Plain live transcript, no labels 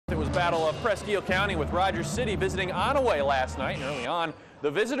was Battle of Presque Isle County with Rogers City visiting Onaway last night. And early on, the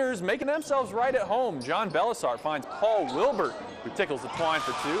visitors making themselves right at home. John Belisar finds Paul Wilbert, who tickles the twine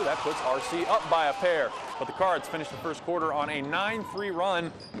for two. That puts RC up by a pair. But the Cards finished the first quarter on a 9-3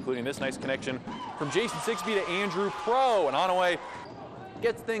 run, including this nice connection from Jason Sixby to Andrew Pro. And Onaway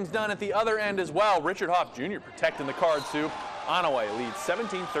gets things done at the other end as well. Richard Hoff Jr. protecting the Cards too. Onaway leads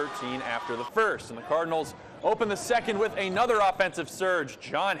 17-13 after the first, and the Cardinals open the second with another offensive surge.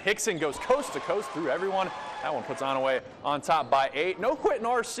 John Hickson goes coast to coast through everyone. That one puts Onaway on top by 8. No quitting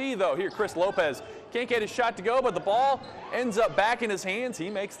RC though. Here, Chris Lopez can't get his shot to go, but the ball ends up back in his hands. He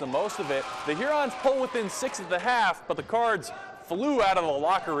makes the most of it. The Hurons pull within 6 at the half, but the Cards flew out of the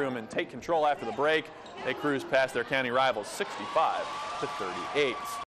locker room and take control after the break. They cruise past their county rivals 65-38.